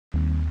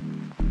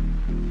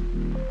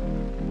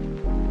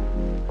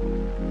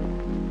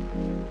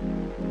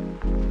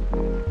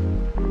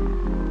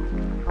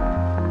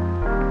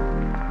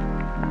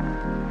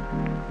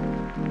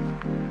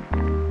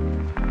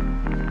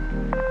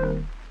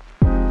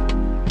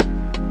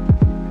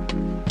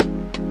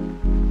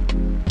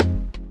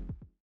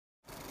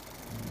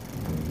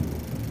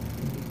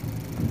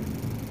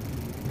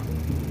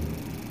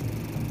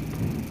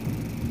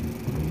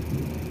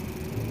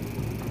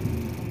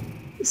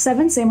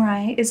Seven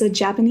Samurai is a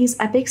Japanese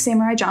epic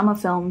samurai drama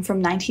film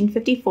from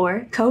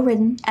 1954,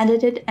 co-written,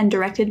 edited, and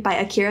directed by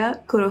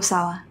Akira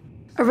Kurosawa.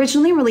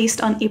 Originally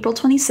released on April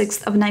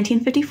 26th of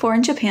 1954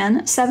 in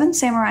Japan, Seven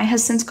Samurai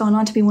has since gone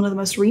on to be one of the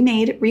most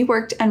remade,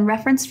 reworked, and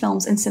referenced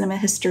films in cinema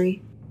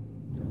history.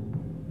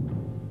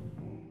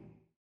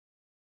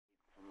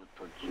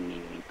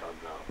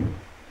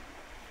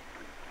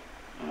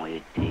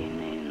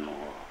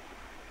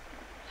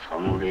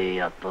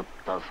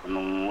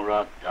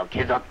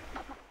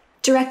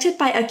 Directed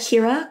by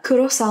Akira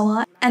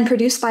Kurosawa and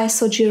produced by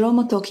Sojiro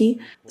Motoki,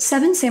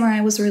 Seven Samurai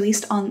was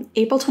released on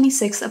April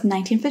 26 of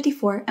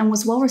 1954 and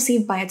was well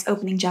received by its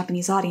opening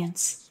Japanese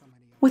audience.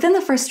 Within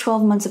the first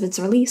 12 months of its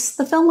release,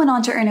 the film went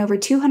on to earn over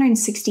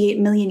 268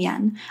 million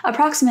yen,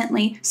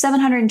 approximately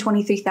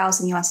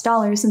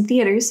 $723,000 in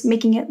theaters,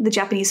 making it the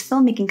Japanese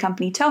filmmaking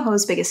company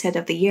Toho's biggest hit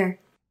of the year.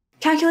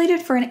 Calculated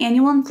for an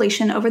annual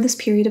inflation over this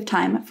period of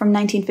time, from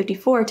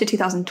 1954 to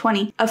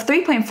 2020, of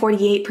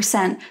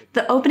 3.48%,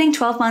 the opening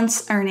 12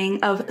 months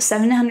earning of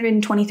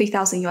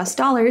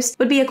 $723,000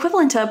 would be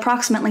equivalent to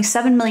approximately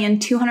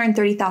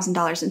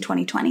 $7,230,000 in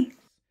 2020.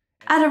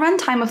 At a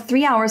runtime of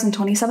 3 hours and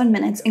 27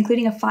 minutes,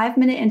 including a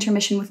 5-minute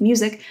intermission with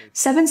music,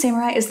 Seven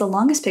Samurai is the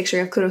longest picture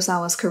of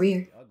Kurosawa's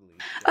career.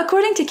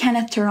 According to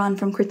Kenneth Turan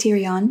from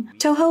Criterion,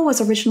 Toho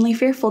was originally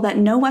fearful that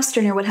no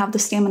Westerner would have the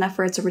stamina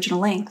for its original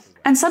length,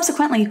 and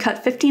subsequently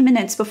cut 50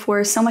 minutes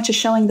before so much as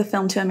showing the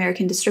film to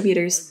American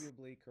distributors.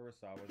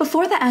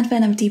 Before the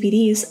advent of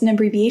DVDs, an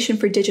abbreviation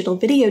for digital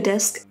video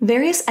disc,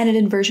 various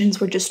edited versions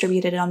were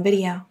distributed on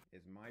video.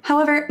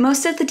 However,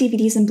 most of the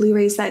DVDs and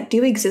Blu-rays that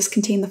do exist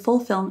contain the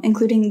full film,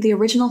 including the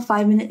original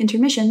 5-minute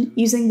intermission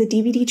using the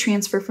DVD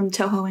transfer from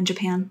Toho in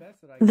Japan.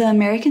 The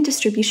American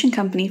distribution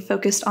company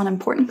focused on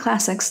important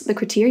classics, the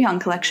Criterion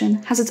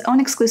Collection, has its own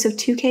exclusive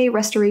 2K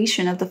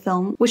restoration of the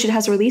film, which it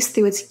has released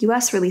through its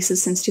US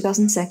releases since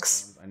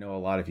 2006. I know a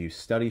lot of you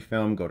study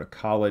film, go to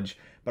college,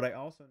 but I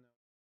also know...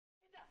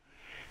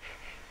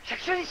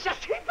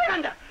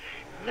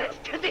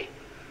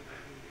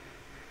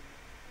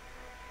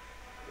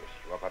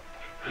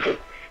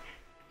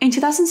 In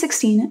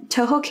 2016,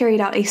 Toho carried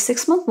out a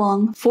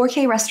 6-month-long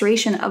 4K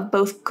restoration of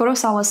both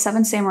Kurosawa's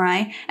Seven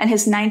Samurai and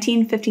his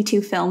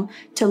 1952 film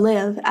To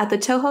Live at the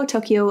Toho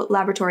Tokyo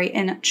Laboratory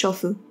in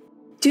Chofu.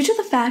 Due to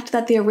the fact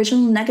that the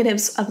original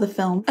negatives of the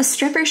film, a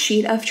stripper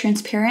sheet of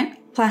transparent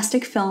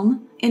plastic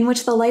film in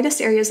which the lightest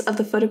areas of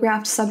the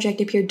photographed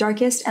subject appear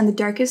darkest and the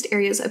darkest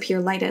areas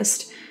appear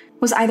lightest,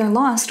 was either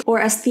lost or,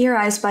 as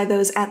theorized by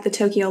those at the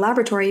Tokyo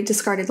Laboratory,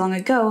 discarded long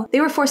ago, they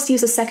were forced to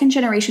use a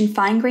second-generation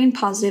fine-grained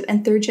positive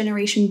and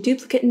third-generation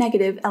duplicate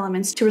negative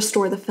elements to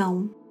restore the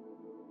film.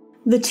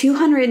 The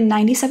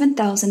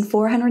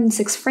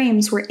 297,406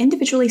 frames were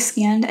individually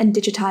scanned and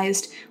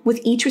digitized, with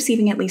each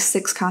receiving at least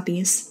 6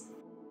 copies.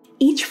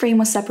 Each frame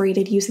was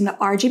separated using the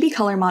RGB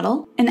color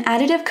model, an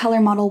additive color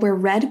model where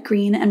red,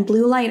 green, and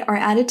blue light are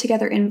added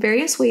together in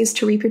various ways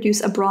to reproduce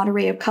a broad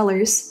array of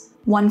colors,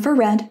 one for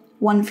red,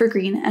 one for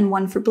green, and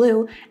one for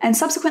blue, and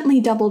subsequently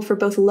doubled for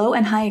both low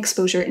and high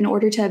exposure in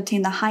order to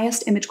obtain the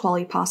highest image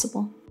quality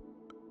possible.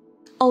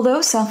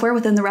 Although software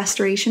within the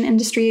restoration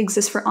industry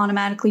exists for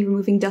automatically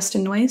removing dust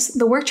and noise,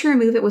 the work to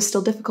remove it was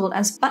still difficult,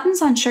 as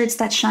buttons on shirts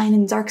that shine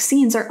in dark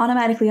scenes are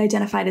automatically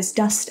identified as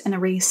dust and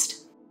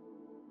erased.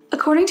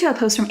 According to a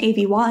post from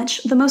AV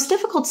Watch, the most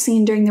difficult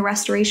scene during the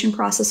restoration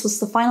process was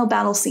the final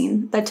battle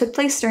scene that took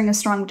place during a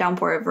strong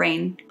downpour of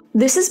rain.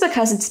 This is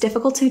because it's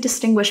difficult to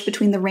distinguish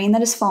between the rain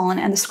that has fallen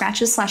and the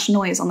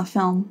scratches/noise on the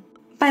film.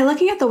 By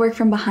looking at the work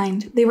from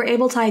behind, they were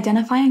able to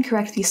identify and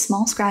correct these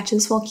small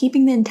scratches while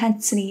keeping the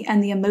intensity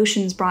and the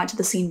emotions brought to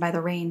the scene by the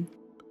rain.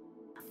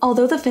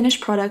 Although the finished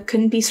product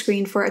couldn't be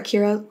screened for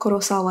Akira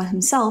Kurosawa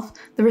himself,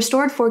 the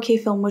restored 4K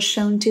film was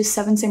shown to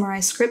Seven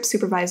Samurai's script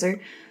supervisor,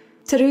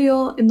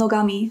 Teruyo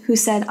Nogami, who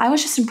said, "I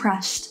was just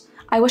impressed.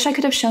 I wish I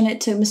could have shown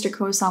it to Mr.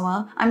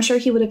 Kurosawa. I'm sure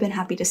he would have been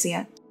happy to see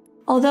it."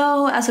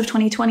 Although, as of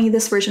 2020,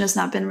 this version has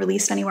not been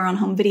released anywhere on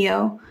home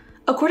video.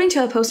 According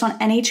to a post on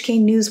NHK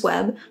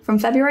Newsweb from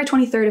February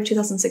 23rd of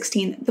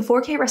 2016, the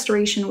 4K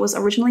restoration was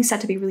originally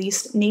set to be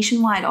released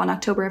nationwide on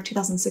October of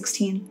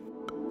 2016.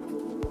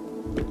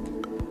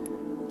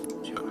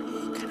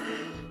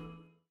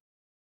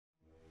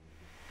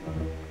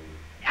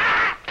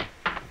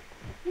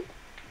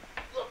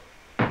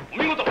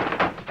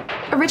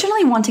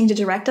 Originally wanting to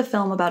direct a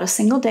film about a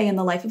single day in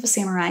the life of a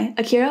samurai,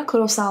 Akira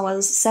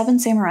Kurosawa's Seven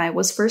Samurai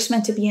was first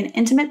meant to be an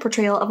intimate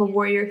portrayal of a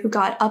warrior who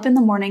got up in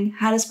the morning,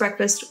 had his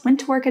breakfast, went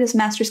to work at his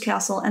master's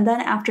castle, and then,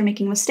 after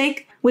making a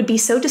mistake, would be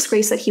so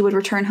disgraced that he would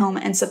return home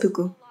and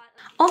seppuku.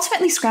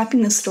 Ultimately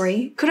scrapping this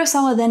story,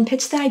 Kurosawa then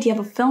pitched the idea of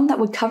a film that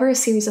would cover a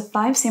series of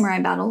 5 samurai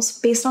battles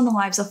based on the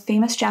lives of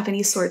famous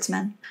Japanese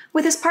swordsmen,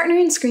 with his partner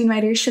and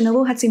screenwriter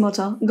Shinobu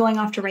Hatsumoto going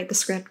off to write the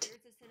script.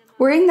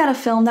 Worrying that a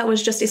film that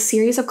was just a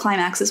series of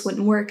climaxes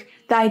wouldn't work,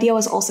 the idea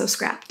was also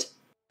scrapped.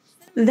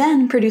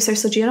 Then, producer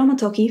Sojiro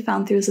Motoki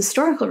found through his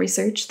historical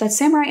research that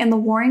samurai in the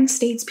Warring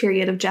States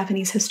period of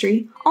Japanese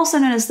history, also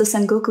known as the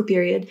Sengoku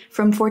period,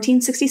 from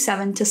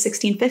 1467 to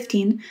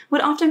 1615,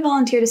 would often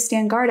volunteer to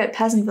stand guard at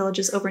peasant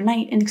villages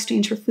overnight in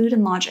exchange for food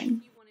and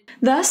lodging.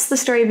 Thus, the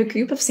story of a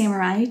group of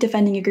samurai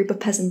defending a group of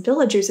peasant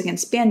villagers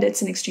against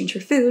bandits in exchange for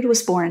food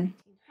was born.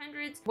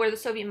 Where the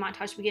Soviet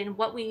montage began,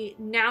 what we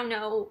now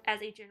know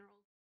as a general.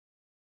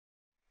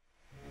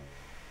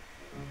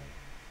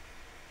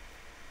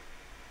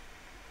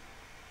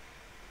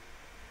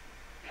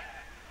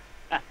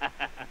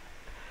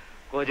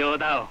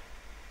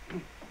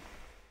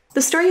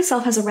 The story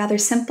itself has a rather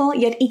simple,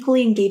 yet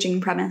equally engaging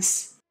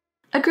premise.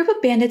 A group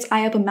of bandits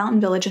eye up a mountain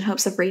village in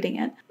hopes of raiding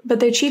it, but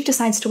their chief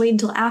decides to wait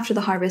until after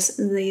the harvest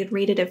as they had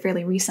raided it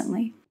fairly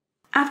recently.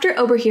 After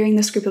overhearing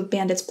this group of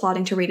bandits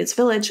plotting to raid his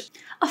village,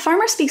 a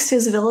farmer speaks to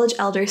his village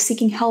elder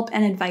seeking help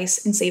and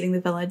advice in saving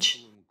the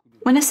village.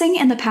 Witnessing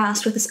in the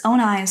past with his own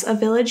eyes a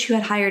village who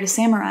had hired a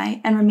samurai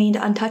and remained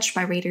untouched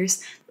by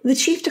raiders, the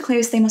chief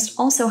declares they must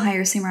also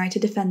hire a samurai to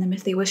defend them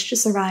if they wish to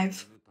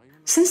survive.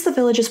 Since the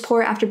village is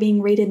poor after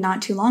being raided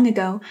not too long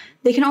ago,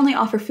 they can only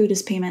offer food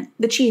as payment.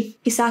 The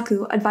chief,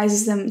 Isaku,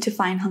 advises them to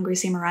find hungry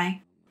samurai.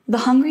 The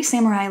hungry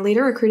samurai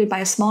later recruited by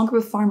a small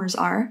group of farmers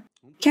are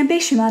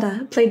Kenpei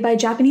Shimada, played by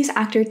Japanese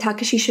actor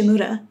Takashi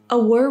Shimura, a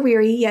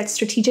war-weary yet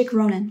strategic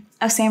ronin,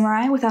 a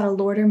samurai without a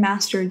lord or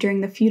master during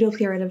the feudal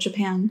period of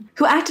Japan,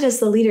 who acted as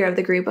the leader of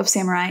the group of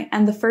samurai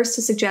and the first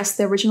to suggest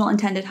the original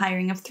intended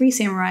hiring of 3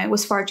 samurai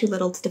was far too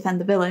little to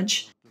defend the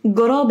village.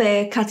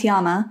 Gorobe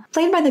Katayama,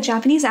 played by the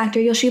Japanese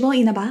actor Yoshibo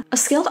Inaba, a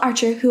skilled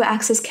archer who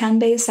acts as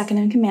Kenbei's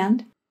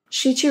second-in-command.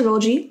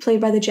 Shichiroji, played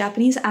by the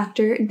Japanese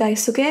actor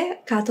Daisuke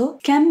Kato,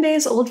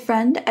 Kenbei's old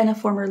friend and a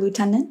former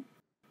lieutenant.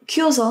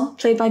 Kyozo,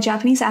 played by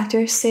Japanese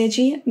actor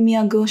Seiji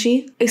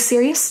Miyagoshi, a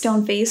serious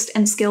stone-faced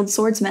and skilled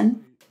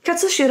swordsman.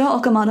 Katsushiro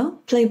Okamoto,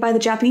 played by the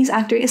Japanese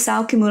actor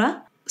Isao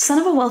Kimura, son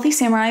of a wealthy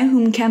samurai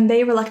whom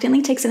Kenbei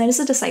reluctantly takes in as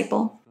a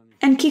disciple.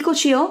 And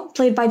Kikochio,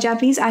 played by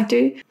Japanese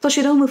actor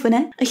Toshiro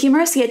Mufune, a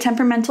humorous yet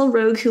temperamental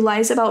rogue who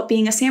lies about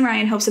being a samurai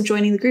in hopes of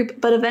joining the group,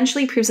 but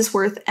eventually proves his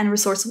worth and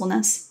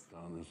resourcefulness.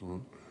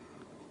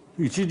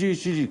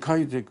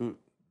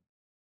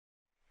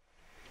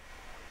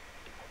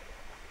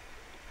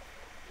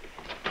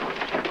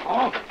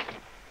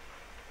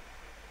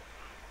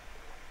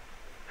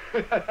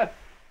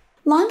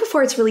 Long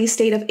before its release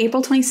date of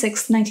April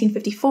 26,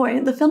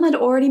 1954, the film had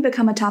already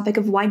become a topic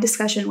of wide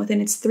discussion within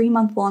its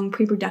 3-month-long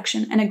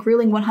pre-production and a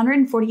grueling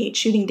 148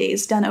 shooting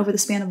days done over the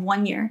span of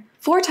 1 year,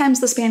 4 times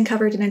the span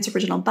covered in its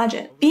original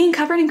budget, being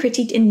covered and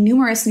critiqued in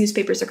numerous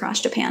newspapers across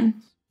Japan.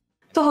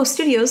 Toho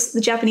Studios, the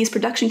Japanese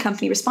production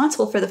company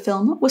responsible for the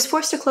film, was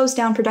forced to close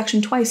down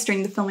production twice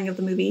during the filming of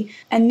the movie,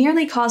 and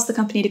nearly caused the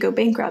company to go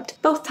bankrupt.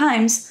 Both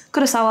times,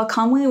 Kurosawa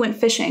calmly went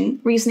fishing,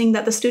 reasoning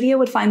that the studio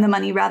would find the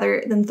money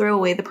rather than throw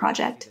away the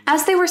project.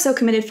 As they were so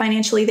committed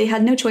financially, they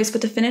had no choice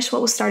but to finish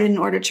what was started in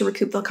order to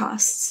recoup the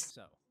costs.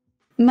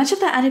 Much of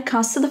the added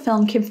cost of the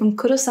film came from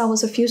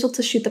Kurosawa's refusal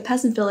to shoot the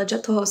peasant village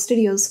at Toho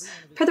Studios,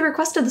 per the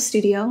request of the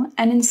studio,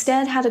 and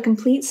instead had a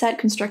complete set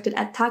constructed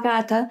at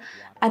Takahata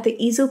at the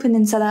Izu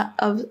Peninsula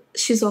of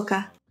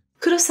Shizuoka.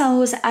 Kurosawa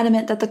was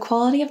adamant that the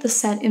quality of the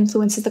set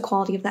influences the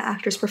quality of the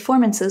actors'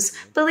 performances,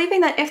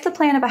 believing that if the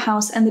plan of a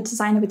house and the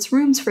design of its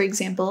rooms, for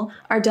example,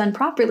 are done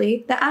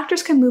properly, the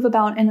actors can move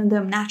about in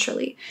them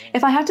naturally.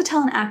 If I have to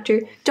tell an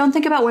actor, don't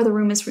think about where the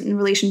room is in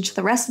relation to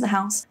the rest of the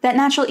house, that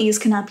natural ease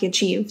cannot be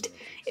achieved.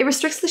 It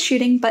restricts the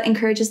shooting, but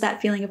encourages that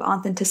feeling of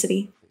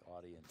authenticity.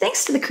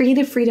 Thanks to the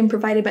creative freedom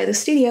provided by the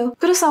studio,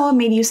 Kurosawa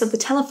made use of the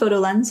telephoto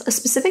lens, a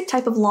specific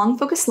type of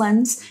long-focus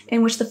lens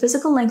in which the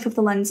physical length of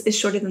the lens is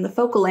shorter than the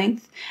focal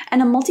length,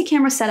 and a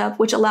multi-camera setup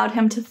which allowed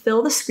him to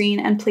fill the screen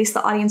and place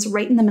the audience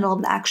right in the middle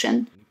of the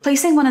action,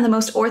 placing one in the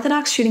most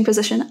orthodox shooting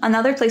position,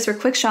 another place for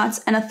quick shots,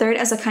 and a third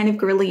as a kind of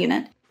guerrilla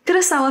unit.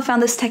 Kurosawa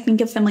found this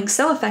technique of filming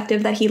so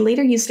effective that he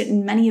later used it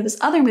in many of his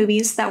other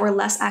movies that were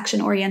less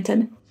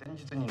action-oriented.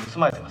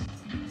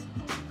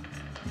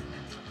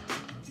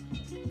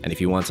 And if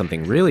you want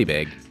something really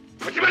big,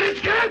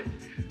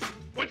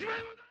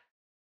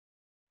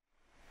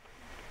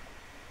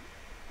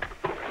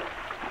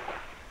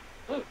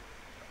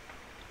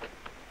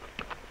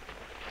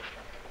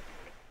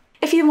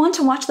 if you want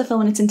to watch the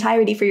film in its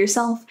entirety for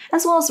yourself,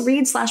 as well as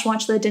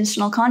read/watch the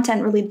additional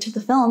content related to the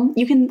film,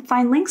 you can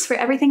find links for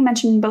everything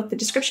mentioned in both the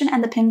description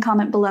and the pinned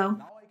comment below.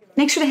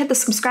 Make sure to hit the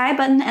subscribe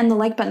button and the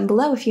like button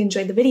below if you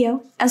enjoyed the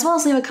video, as well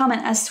as leave a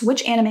comment as to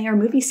which anime or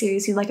movie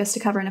series you'd like us to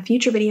cover in a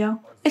future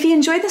video. If you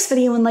enjoyed this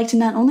video and like to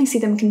not only see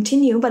them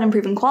continue but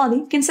improve in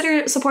quality,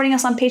 consider supporting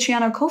us on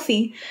Patreon or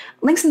Ko-fi.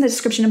 Links in the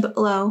description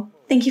below.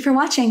 Thank you for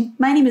watching.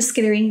 My name is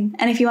Skitterine,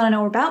 and if you want to know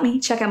more about me,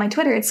 check out my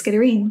Twitter at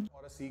Skitterine.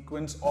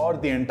 Sequence or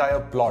the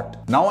entire plot.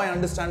 Now I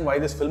understand why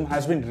this film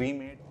has been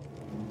remade.